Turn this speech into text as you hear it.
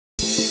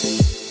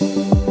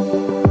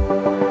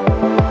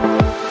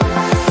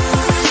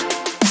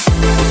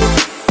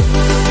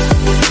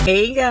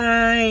Hey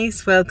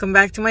guys, welcome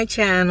back to my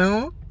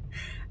channel.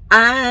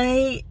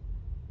 I'm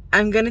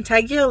gonna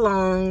tag you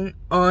along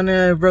on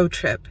a road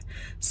trip.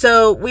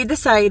 So we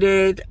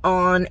decided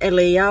on a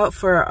layout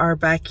for our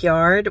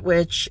backyard,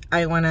 which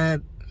I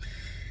wanna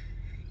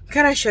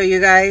kind of show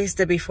you guys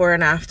the before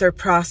and after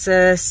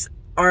process.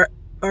 Our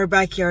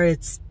backyard,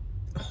 it's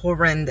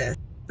horrendous.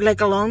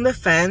 Like along the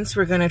fence,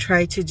 we're gonna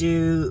try to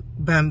do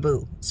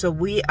bamboo. So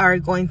we are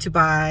going to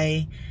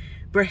buy,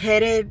 we're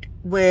headed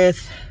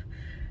with,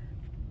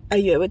 are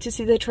you able to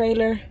see the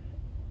trailer?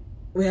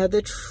 We have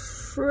the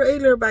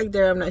trailer back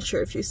there. I'm not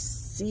sure if you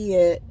see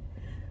it.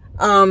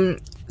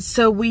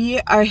 So we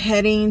are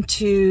heading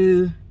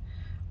to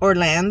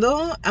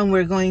Orlando and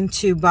we're going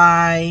to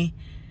buy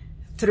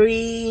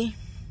 3-gallon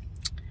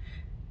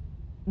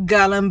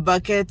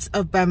buckets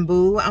of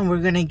bamboo, and we're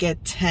gonna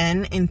get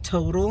 10 in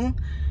total.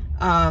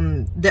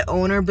 The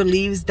owner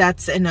believes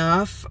that's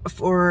enough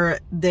for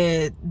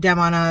the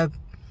amount of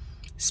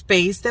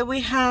space that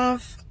we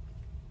have.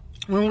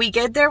 When we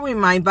get there, we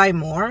might buy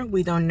more.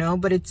 We don't know,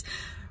 but it's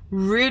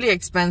really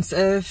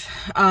expensive.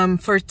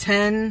 For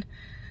 10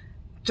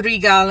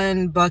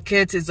 3-gallon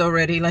buckets, it's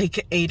already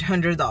like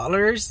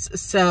 $800.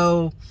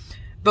 So,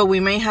 but we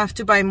may have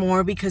to buy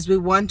more because we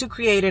want to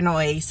create an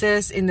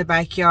oasis in the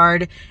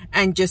backyard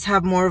and just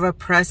have more of a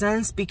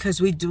presence, because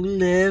we do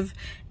live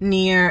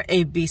near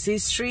a busy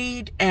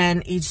street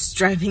and it's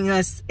driving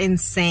us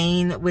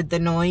insane with the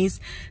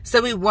noise.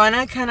 So we want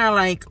to kind of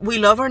like, we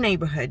love our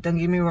neighborhood, don't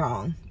get me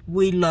wrong.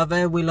 We love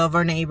it. We love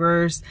our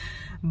neighbors,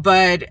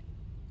 but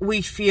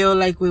we feel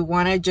like we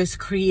want to just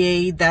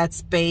create that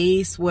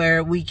space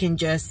where we can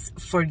just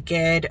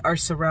forget our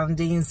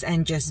surroundings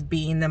and just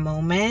be in the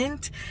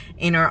moment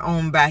in our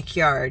own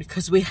backyard,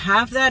 because we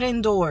have that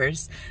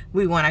indoors.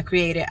 We want to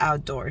create it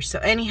outdoors. So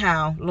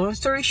anyhow, long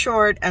story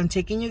short, I'm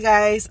taking you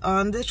guys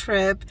on the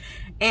trip,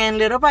 and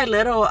little by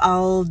little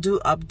I'll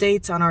do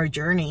updates on our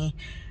journey.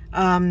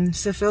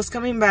 So Phil's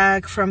coming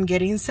back from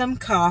getting some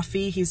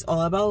coffee. He's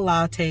all about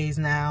lattes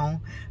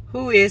now.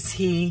 Who is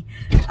he?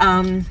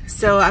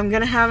 So I'm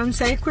gonna have him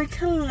say a quick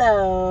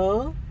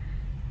hello.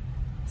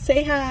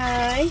 Say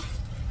hi.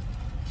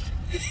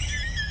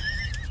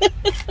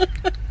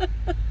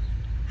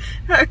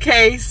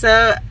 Okay,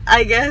 so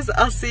I guess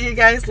I'll see you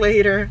guys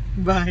later.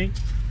 Bye.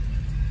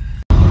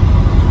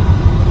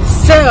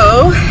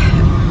 So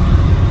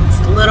it's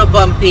a little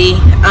bumpy.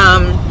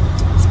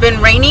 It's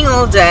been raining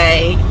all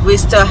day. We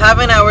still have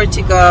an hour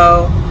to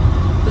go.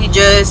 We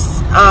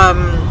just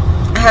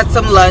had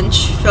some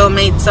lunch. Phil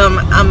made some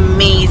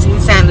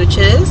amazing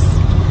sandwiches,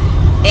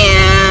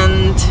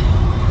 and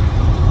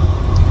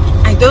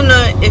I don't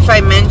know if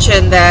I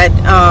mentioned that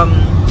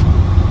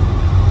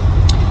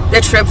the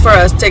trip for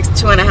us takes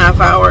 2.5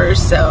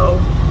 hours. So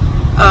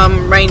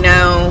right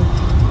now,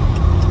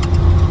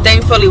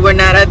 thankfully we're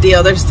not at the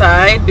other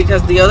side,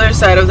 because the other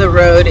side of the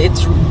road,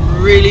 it's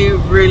really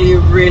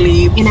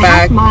in a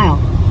back. half mile,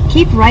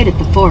 keep right at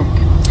the fork.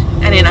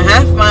 And in a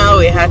half mile,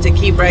 we had to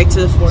keep right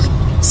to the fork.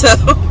 So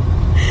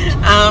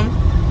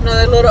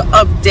another little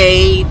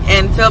update,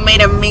 and Phil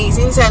made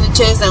amazing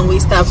sandwiches and we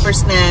stopped for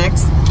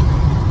snacks.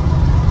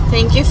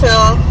 Thank you,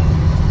 Phil.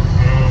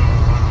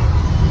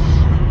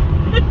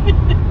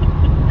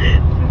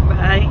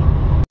 Bye.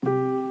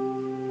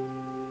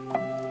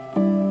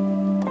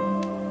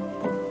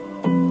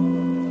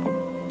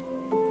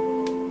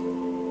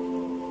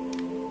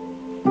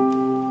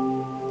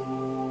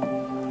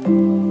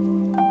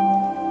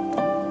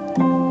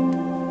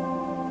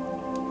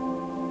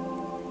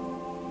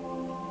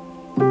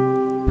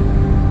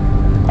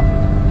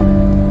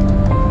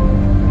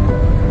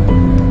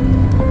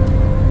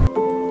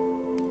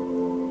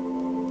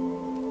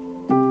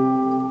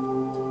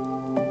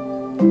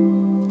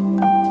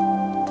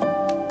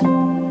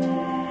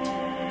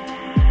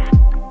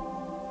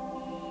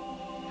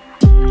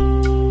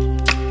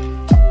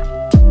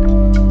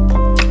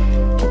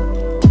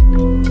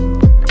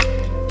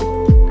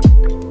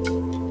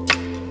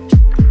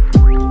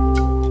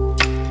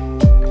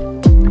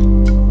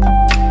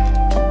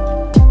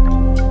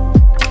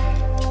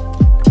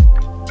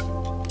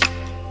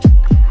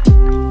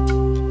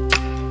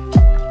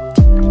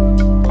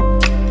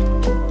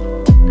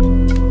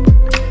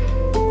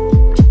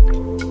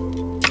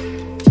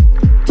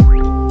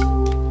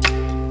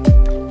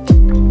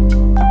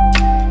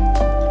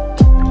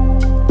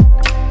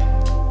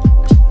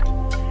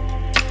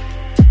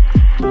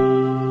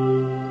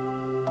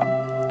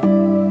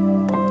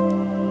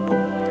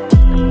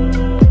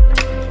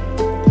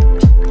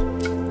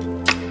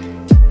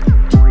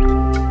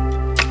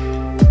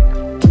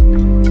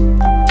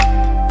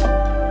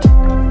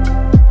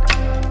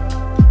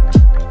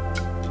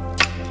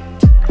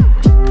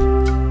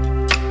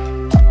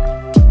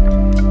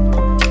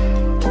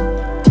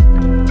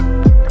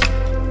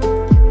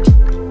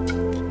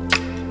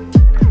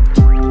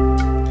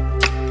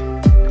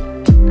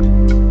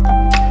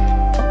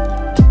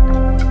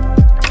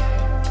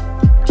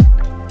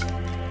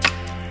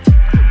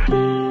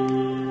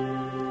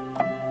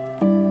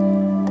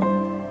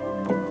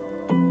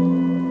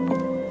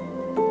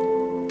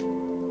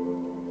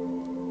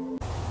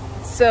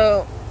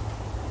 So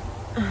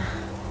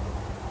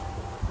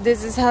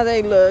this is how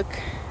they look.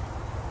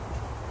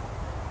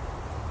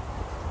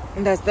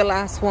 And that's the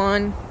last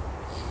one.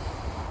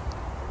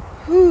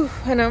 Whew,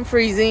 and I'm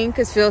freezing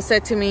because Phil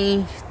said to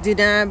me, do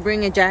not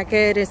bring a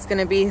jacket. It's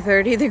gonna be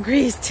 30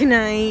 degrees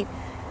tonight.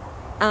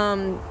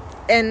 And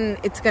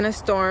it's gonna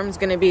storm. It's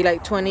gonna be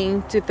like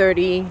 20 to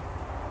 30%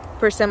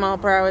 mile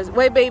per hour.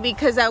 Wait, baby,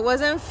 because I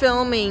wasn't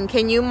filming.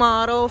 Can you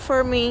model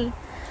for me?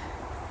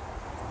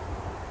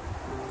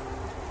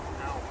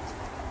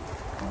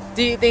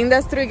 Do you think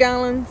that's 3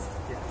 gallons?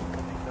 Yeah, I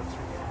think that's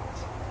 3 gallons.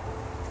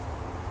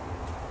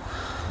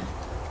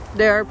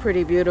 They are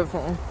pretty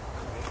beautiful.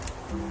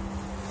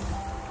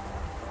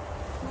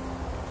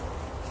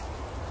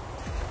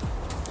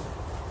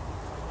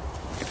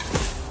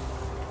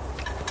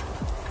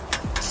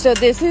 So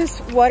this is,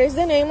 what is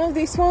the name of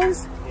these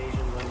ones? Asian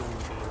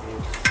lemon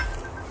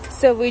bamboo.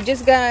 So we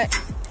just got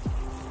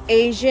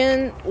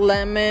Asian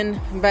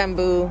lemon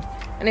bamboo.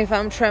 And if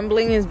I'm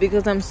trembling, it's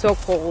because I'm so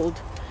cold.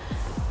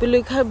 But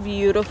look how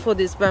beautiful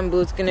this bamboo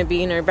is gonna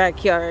be in our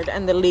backyard.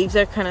 And the leaves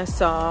are kind of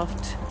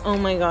soft. Oh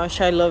my gosh,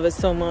 I love it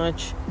so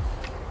much.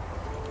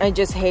 I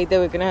just hate that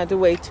we're gonna have to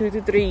wait 2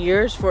 to 3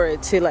 years for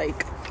it to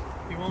like...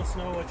 He wants to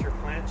know what your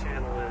plant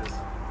channel is.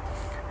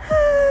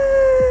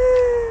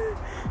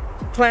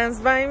 Plants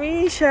by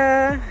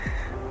Misha.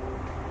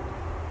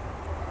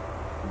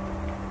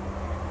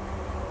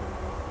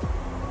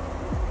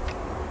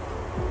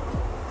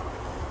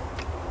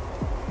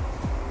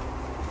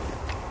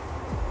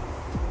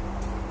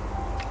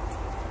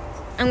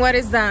 And what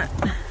is that?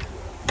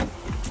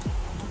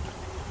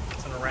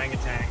 It's an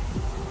orangutan.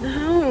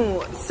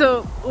 No.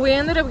 So we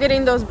ended up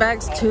getting those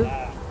bags too.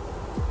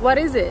 What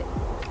is it?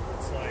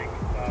 It's like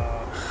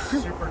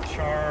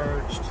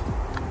supercharged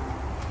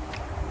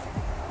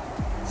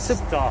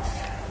stuff.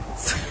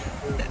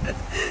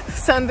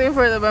 Something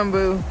for the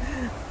bamboo.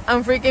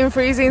 I'm freaking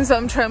freezing, so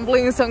I'm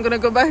trembling, so I'm gonna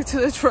go back to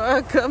the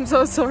truck. I'm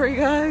so sorry,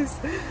 guys.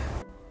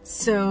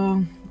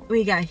 So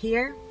we got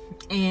here,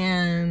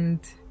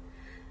 and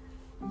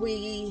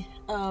we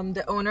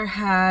the owner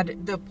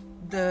had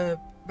the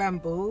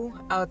bamboo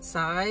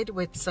outside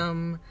with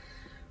some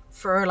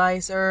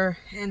fertilizer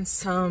and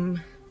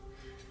some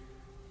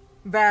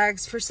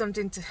bags for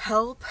something to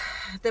help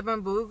the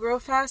bamboo grow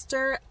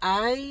faster.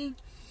 I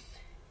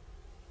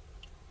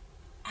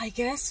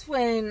guess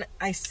when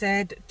I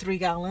said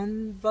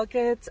 3-gallon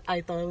buckets,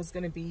 I thought it was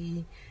gonna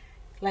be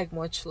like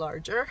much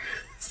larger.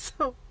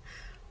 So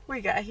we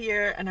got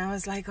here and I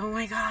was like, oh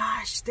my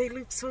gosh, they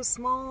look so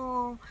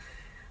small.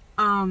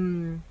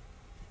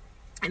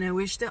 And I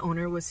wish the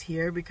owner was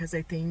here because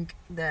I think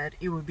that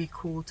it would be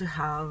cool to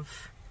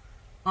have,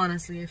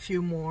 honestly, a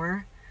few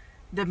more.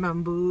 The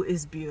bamboo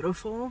is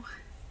beautiful.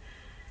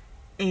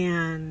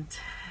 And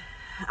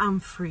I'm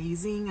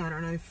freezing. I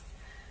don't know if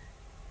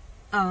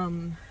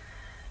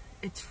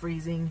it's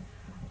freezing,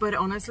 but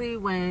honestly,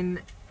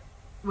 when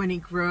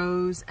it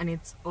grows and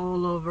it's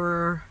all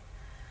over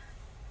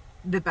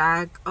the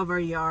back of our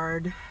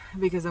yard,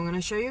 because I'm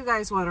gonna show you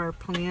guys what our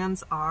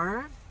plans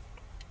are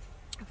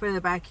for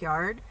the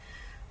backyard.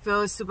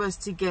 Phil is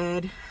supposed to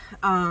get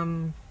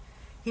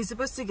he's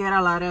supposed to get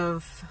a lot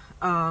of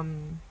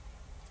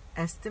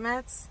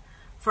estimates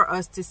for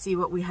us to see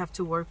what we have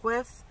to work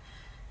with,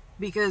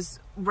 because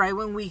right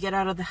when we get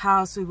out of the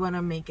house, we want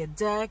to make a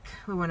deck,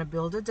 we want to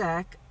build a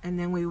deck, and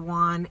then we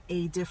want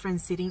a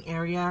different seating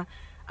area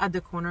at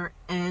the corner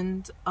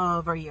end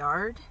of our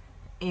yard,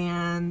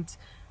 and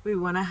we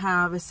want to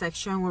have a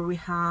section where we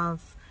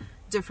have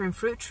different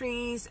fruit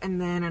trees, and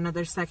then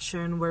another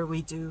section where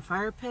we do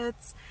fire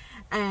pits,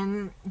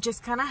 and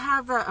just kind of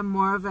have a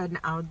more of an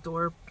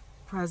outdoor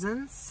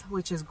presence,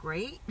 which is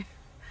great.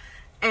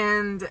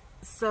 And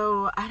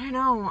so I don't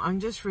know, I'm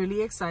just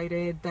really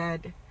excited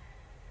that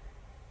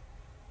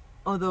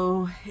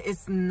although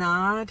it's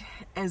not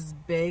as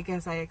big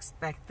as I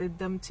expected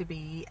them to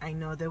be, I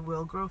know they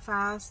will grow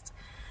fast.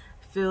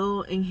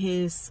 Phil, in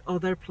his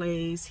other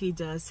place, he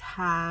does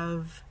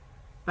have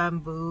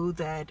bamboo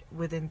that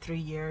within 3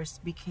 years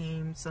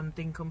became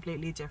something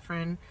completely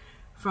different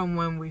from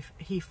when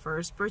he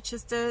first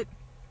purchased it.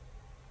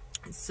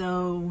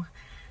 So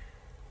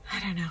I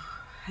don't know,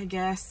 I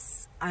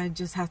guess I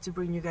just have to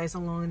bring you guys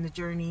along in the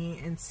journey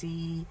and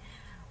see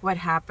what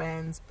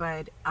happens.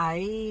 But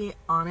I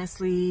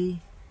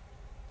honestly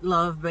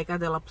love Becca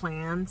de la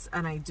Plants,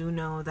 and I do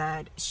know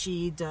that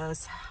she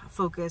does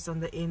focus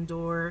on the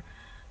indoor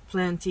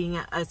planting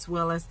as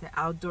well as the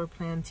outdoor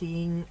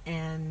planting,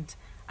 and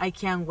I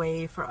can't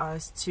wait for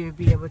us to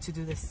be able to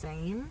do the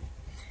same.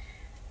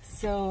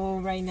 So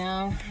right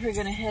now we're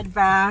gonna head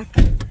back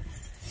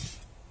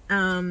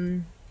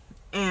and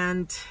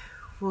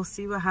we'll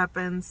see what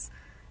happens.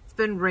 It's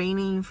been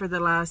raining for the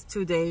last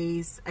 2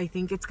 days. I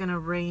think it's gonna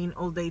rain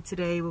all day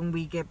today when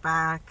we get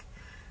back.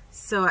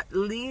 So at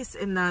least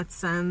in that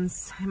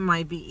sense, it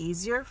might be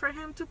easier for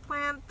him to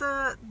plant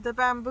the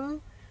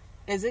bamboo.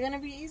 Is it gonna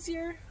be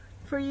easier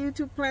for you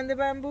to plant the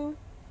bamboo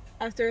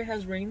after it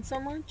has rained so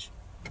much?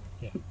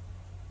 Yeah.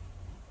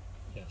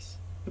 Yes.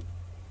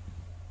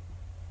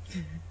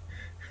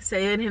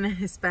 Say it in a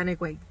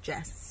Hispanic way.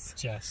 Jess.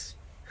 Jess.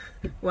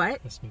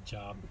 What? That's my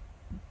job.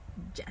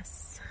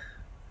 Jess.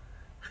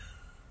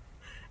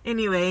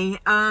 Anyway,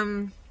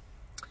 I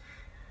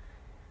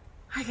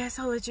guess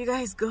I'll let you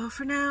guys go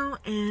for now,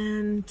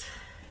 and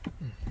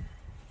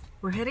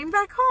we're heading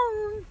back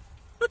home.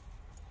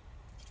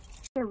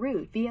 Your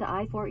route via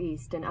I-4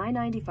 East and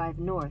I-95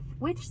 North,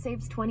 which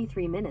saves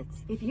 23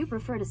 minutes. If you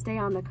prefer to stay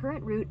on the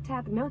current route,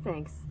 tap no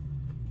thanks.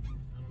 I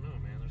don't know,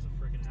 man. There's a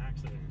freaking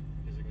accident.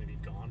 Is it going to be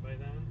gone by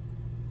then?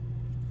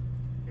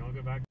 You want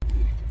to go back?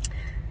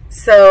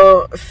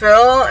 So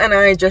Phil and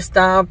I just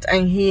stopped,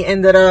 and he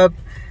ended up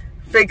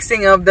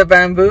fixing up the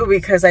bamboo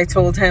because I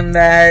told him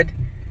that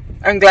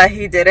I'm glad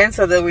he didn't,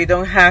 so that we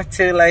don't have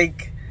to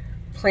like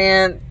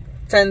plant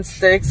 10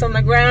 sticks on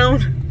the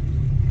ground.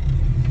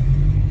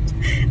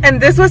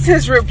 And this was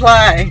his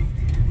reply.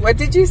 What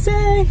did you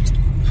say?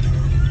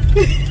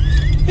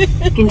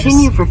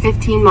 Continue for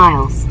 15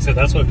 miles. So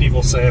that's what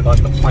people say about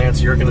the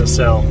plants you're going to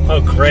sell.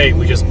 Oh, great.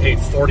 We just paid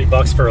 40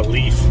 bucks for a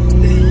leaf.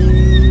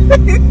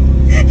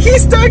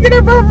 He's talking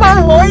about my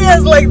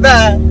Hoyas like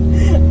that.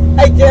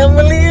 I can't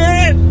believe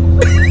it.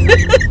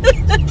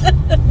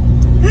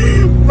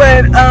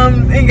 But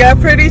it got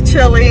pretty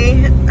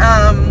chilly.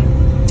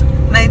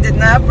 And I did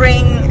not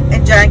bring a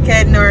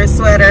jacket nor a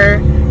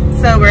sweater.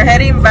 So we're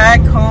heading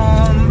back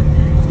home.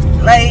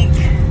 Like,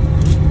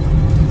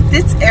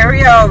 this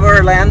area of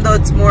Orlando,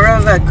 it's more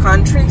of a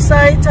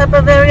countryside type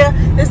of area.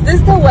 Is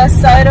this the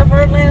west side of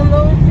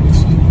Orlando?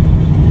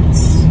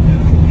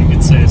 Yeah, you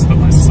could say it's the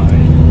west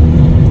side.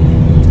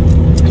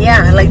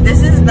 Yeah, like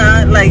this is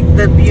not like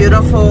the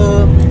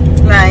beautiful,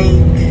 like,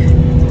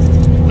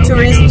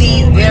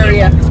 touristy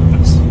area.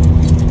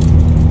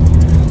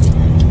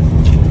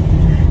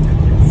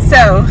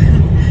 So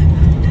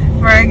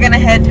we're gonna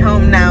head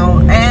home now,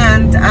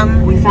 and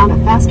We found a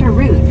faster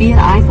route via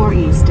I-4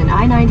 East and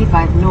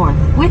I-95 North,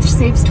 which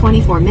saves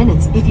 24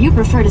 minutes. If you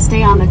prefer to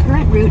stay on the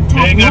current route,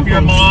 tap Hang no up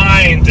your thanks.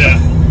 mind.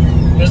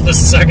 This is the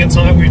second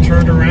time we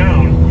turned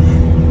around.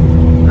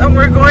 and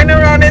we're going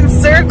around in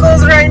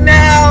circles right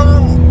now.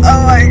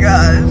 Oh my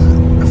gosh,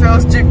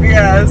 Phil's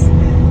GPS.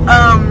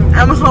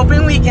 I'm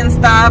hoping we can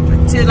stop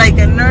to like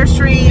a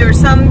nursery or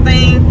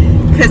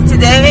something, because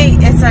today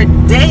is our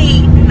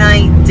date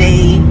night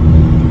day.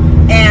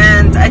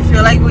 And I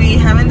feel like we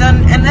haven't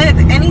done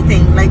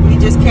anything. Like, we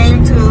just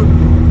came to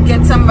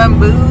get some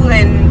bamboo,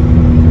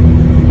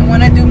 and I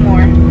want to do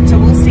more. So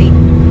we'll see.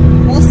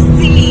 We'll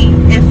see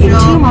if In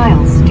 2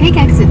 miles, take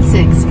exit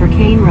 6 for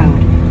Kane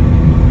Road.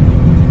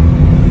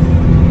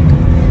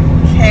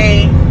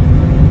 Okay,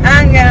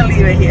 I'm gonna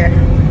leave it here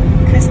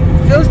because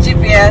Phil's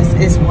GPS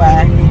is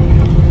whack.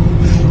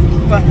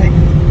 Bye.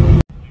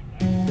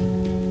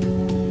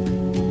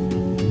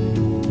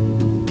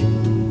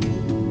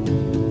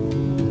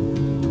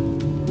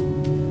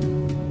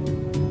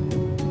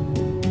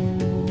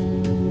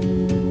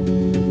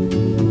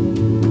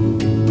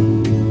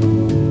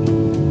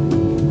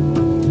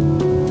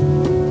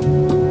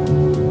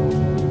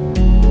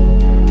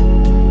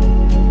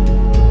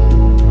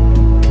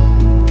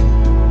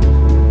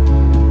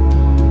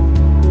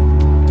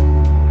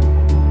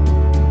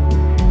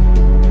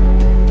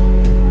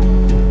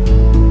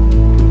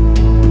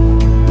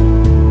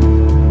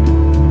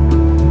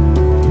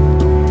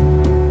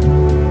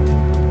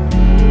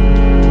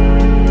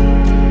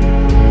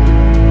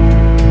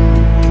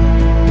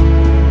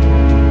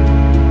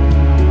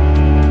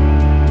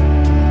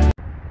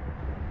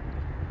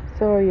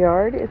 So our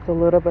yard is a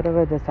little bit of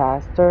a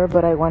disaster,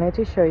 but I wanted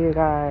to show you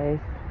guys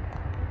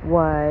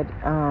what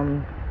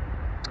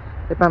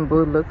the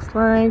bamboo looks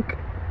like.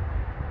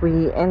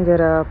 We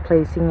ended up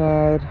placing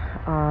it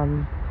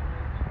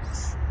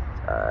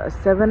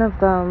 7 of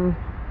them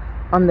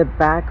on the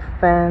back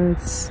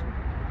fence,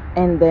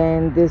 and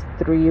then these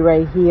 3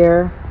 right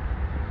here.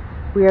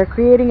 We are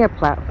creating a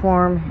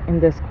platform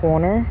in this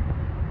corner,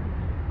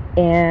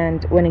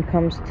 and when it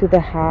comes to the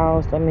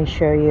house, let me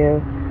show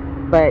you.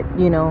 But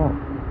you know,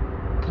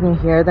 can you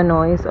hear the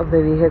noise of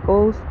the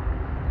vehicles?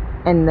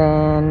 And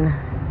then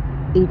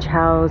each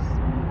house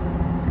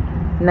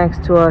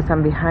next to us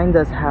and behind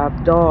us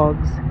have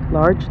dogs,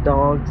 large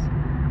dogs.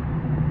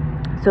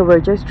 So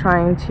we're just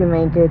trying to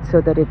make it so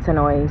that it's an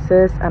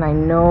oasis, and I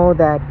know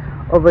that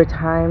over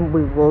time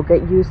we will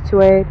get used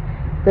to it.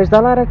 There's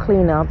a lot of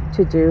cleanup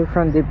to do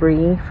from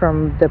debris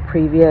from the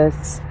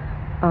previous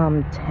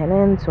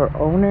tenants or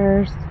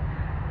owners.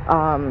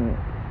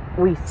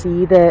 We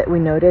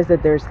noticed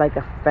that there's like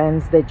a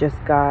fence that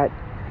just got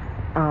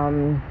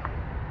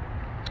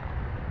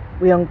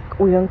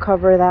we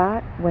uncovered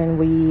that when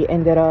we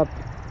ended up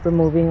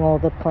removing all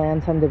the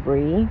plants and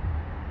debris,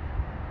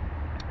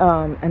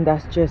 and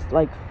that's just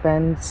like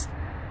fence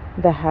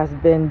that has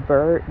been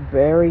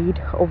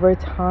buried over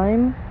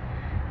time.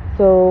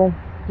 So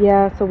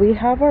yeah, so we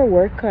have our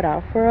work cut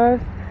out for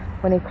us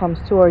when it comes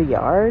to our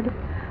yard,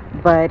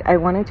 but I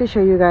wanted to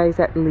show you guys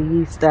at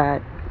least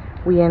that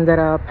we ended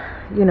up,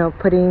 you know,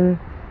 putting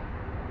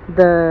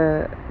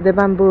the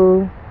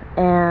bamboo,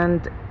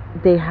 and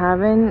they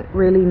haven't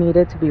really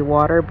needed to be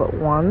watered but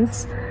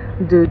once.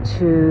 due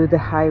to the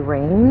high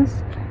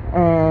rains.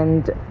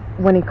 And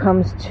when it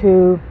comes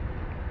to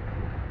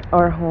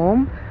our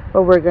home,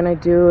 what we're gonna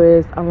do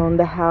is along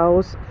the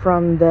house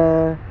from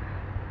the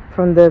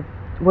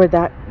where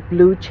that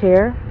blue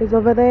chair is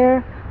over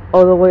there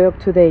all the way up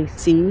to the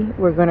AC,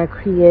 we're gonna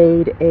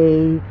create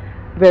a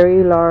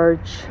very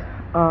large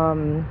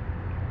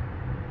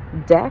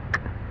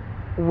deck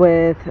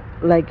with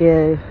like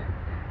a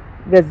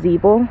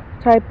gazebo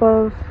type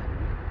of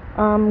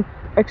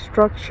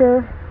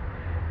structure,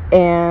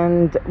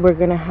 and we're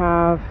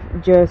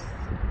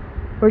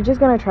just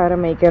gonna try to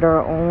make it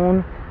our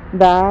own.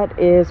 That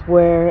is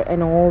where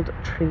an old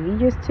tree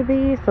used to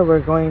be, so we're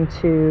going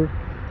to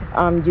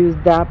use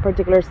that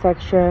particular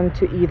section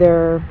to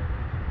either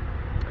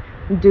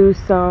do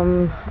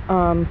some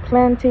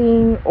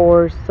planting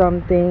or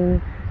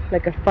something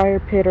like a fire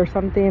pit or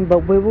something, but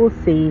we will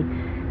see.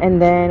 And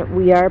then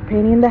we are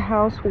painting the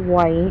house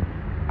white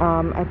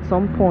at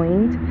some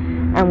point,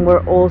 and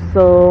we're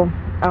also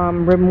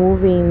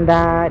removing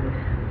that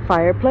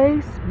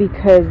fireplace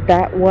because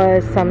that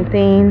was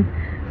something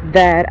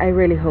that I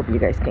really hope you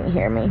guys can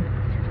hear me,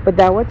 but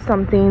that was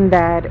something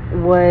that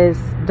was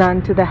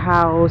done to the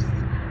house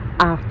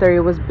after it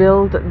was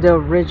built. The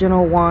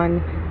original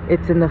one,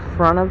 it's in the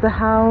front of the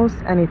house,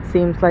 and it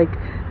seems like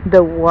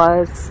there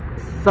was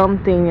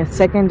something, a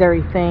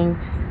secondary thing.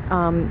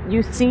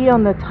 You see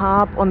on the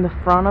top, on the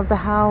front of the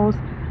house,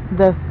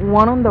 the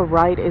one on the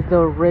right is the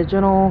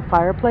original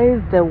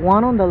fireplace. The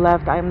one on the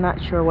left, I'm not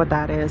sure what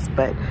that is,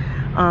 but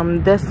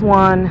this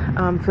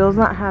one, Phil's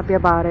not happy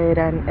about it,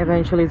 and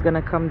eventually it's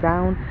gonna come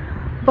down.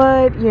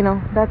 But you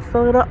know, that's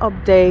a little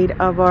update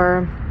of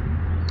our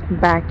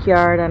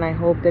backyard, and I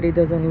hope that it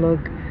doesn't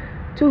look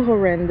too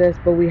horrendous,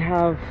 but we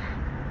have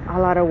a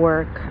lot of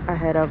work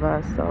ahead of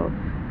us, so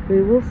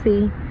we will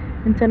see.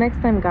 Until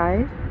next time,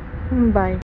 guys, bye.